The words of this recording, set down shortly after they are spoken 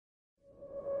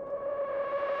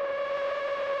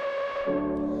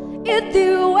If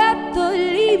you ever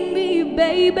leave me,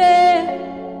 baby,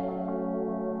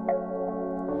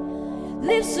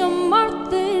 leave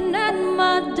something at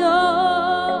my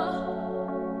door.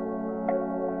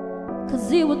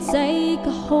 'Cause it would take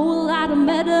a whole lot of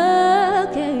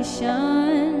medication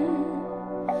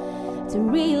to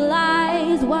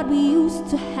realize what we used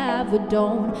to have, we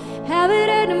don't have it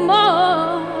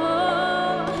anymore.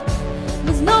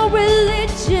 There's no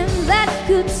religion that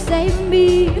could save me.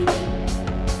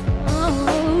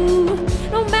 Oh,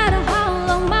 no matter how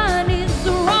long mine is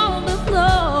on the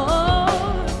floor.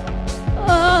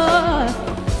 Oh,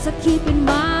 so keep in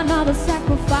mind all the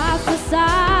sacrifices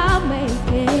I'm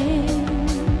making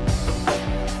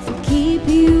to keep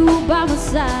you by my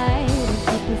side and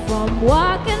keep you from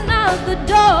walking out the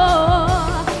door.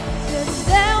 'Cause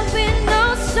there'll be no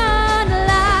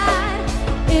sunlight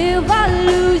if I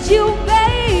lose you,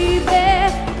 baby.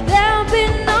 There'll be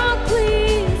no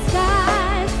clean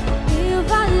skies if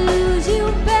I lose you,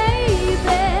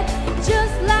 baby.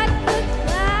 Just like the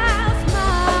clouds,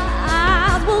 my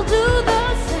eyes will do the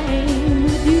same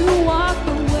if you walk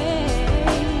away.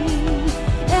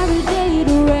 Every day it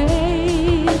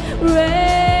rain,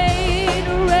 rain,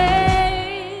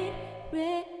 rain,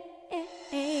 rain.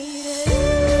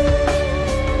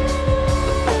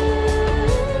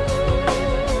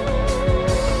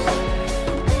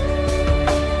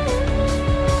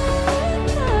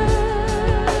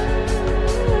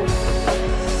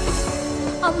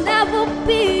 I'll never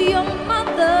be your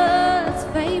mother's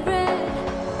favorite.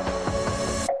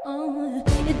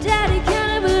 Your daddy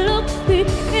can't even look me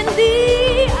in the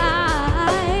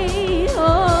eye.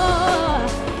 Oh,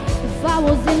 if I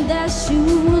was in their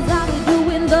shoes, I'd be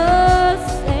doing the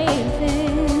same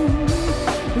thing.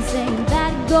 The same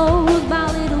that goes, my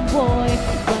little boy,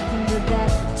 walking with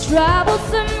that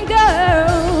troublesome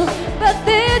girl. But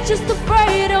they're just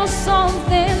afraid of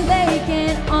something they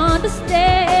can't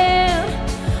understand.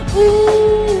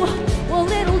 Ooh, well,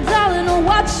 little darling,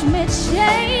 watch me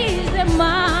change their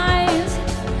minds.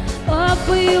 Oh,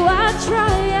 for you, I'll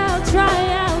try, I'll try,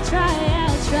 I'll try,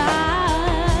 I'll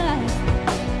try.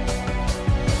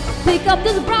 Pick up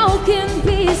these broken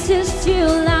pieces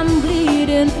till I'm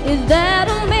bleeding, if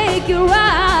that'll make you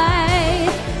right.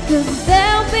 'Cause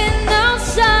there'll be no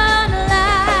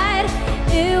sunlight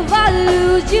if I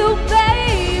lose you, baby.